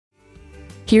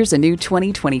Here's a new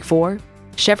 2024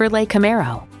 Chevrolet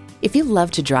Camaro. If you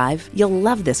love to drive, you'll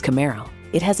love this Camaro.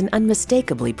 It has an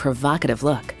unmistakably provocative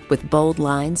look with bold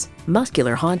lines,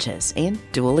 muscular haunches, and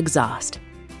dual exhaust.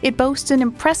 It boasts an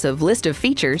impressive list of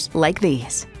features like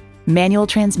these: manual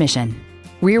transmission,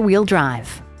 rear-wheel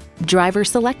drive, driver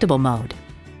selectable mode,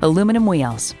 aluminum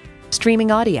wheels, streaming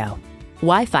audio,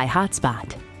 Wi-Fi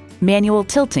hotspot, manual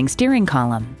tilting steering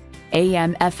column,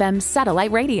 AM/FM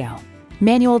satellite radio,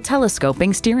 manual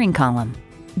telescoping steering column,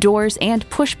 doors and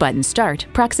push-button start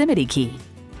proximity key,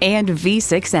 and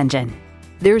V6 engine.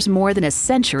 There's more than a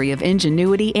century of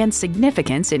ingenuity and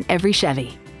significance in every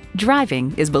Chevy.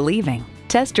 Driving is believing.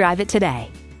 Test drive it today.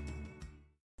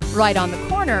 Right on the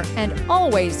corner and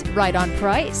always right on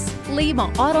price.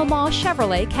 Lima Auto Mall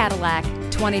Chevrolet Cadillac,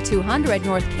 2200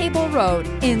 North Cable Road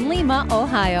in Lima,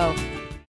 Ohio.